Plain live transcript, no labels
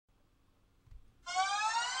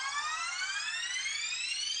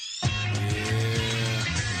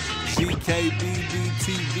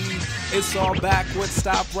GKBBTV. It's all backwards,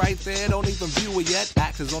 stop right there, don't even view it yet.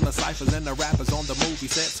 Actors on the ciphers and the rappers on the movie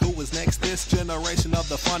sets. Who is next? This generation of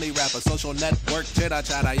the funny rappers. Social network, chitter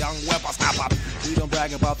chatter, young whippersnapper. We don't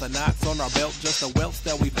brag about the knots on our belt, just the wealth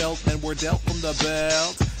that we felt and were dealt from the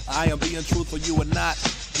belt. I am being truthful, you were not.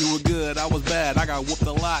 You were good, I was bad, I got whooped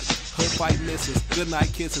a lot. Hood fight misses, good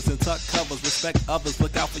night kisses and tuck covers. Respect others,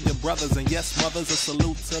 look out for your brothers. And yes, mothers, a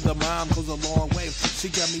salute to the mom goes a long way. She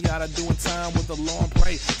got me out of doing time with a long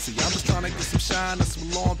pray. See, I'm just trying to get some shine and some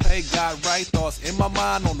long pay. Got right thoughts in my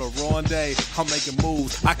mind on the wrong day. I'm making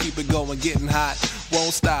moves, I keep it going, getting hot.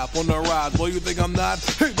 Won't stop on the ride, boy, you think I'm not?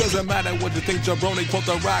 It doesn't matter what you think, jabroni, quote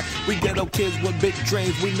the rock. We ghetto kids with big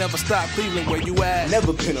dreams, we never stop. Cleveland, where you at?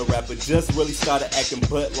 Never been a rapper, just really started acting.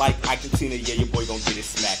 But like Ike and Tina, yeah, your boy gon' get it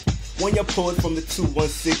smacked. When you're pulling from the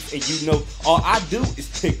 216 and you know all I do is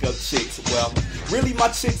pick up chicks. Well, really my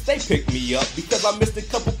chicks, they pick me up because I missed a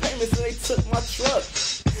couple payments and they took my truck.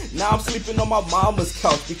 Now I'm sleeping on my mama's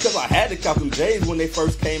couch because I had to count them J's when they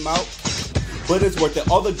first came out. But it's worth it,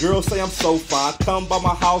 all the girls say I'm so fine. Come by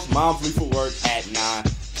my house, moms leave for work at 9.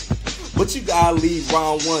 But you gotta leave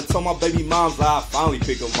round 1. Told my baby moms I finally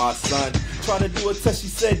pick up my son. Try to do a test, she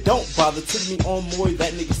said don't bother. Took me on more,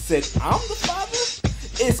 that nigga said I'm the father?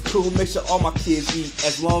 It's cool, make sure all my kids eat.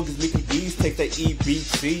 As long as Mickey D's take their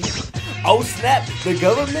E.B.T. Oh snap, the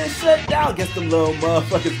government shut down. Guess them little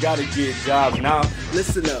motherfuckers gotta get jobs now.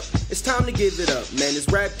 Listen up, it's time to give it up, man. This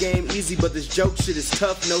rap game easy, but this joke shit is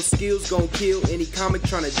tough. No skills gon' kill any comic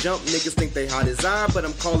trying to jump. Niggas think they hot as I, but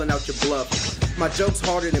I'm calling out your bluff. My joke's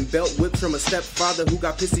harder than belt whips from a stepfather who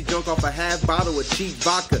got pissy drunk off a half bottle of cheap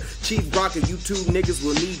vodka. Cheap rocker, you two niggas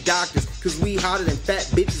will need doctors, cause we hotter than fat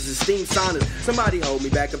bitches and steam saunas. Somebody hold me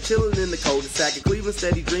back, I'm chillin' in the cul-de-sac in Cleveland,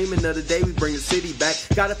 steady dreaming of the day we bring the city back.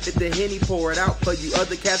 Gotta fit the Henny, pour it out for you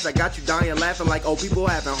other cats. I got you dying laughing like old people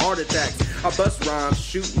having heart attacks. I bust rhymes,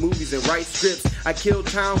 shoot movies and write scripts. I kill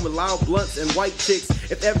time with loud blunts and white chicks.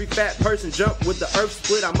 If every fat person jumped with the earth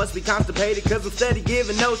split, I must be constipated cause I'm steady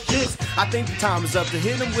giving no shits. I think the time is up to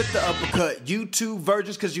hit them with the uppercut. You two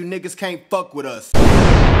virgins cause you niggas can't fuck with us.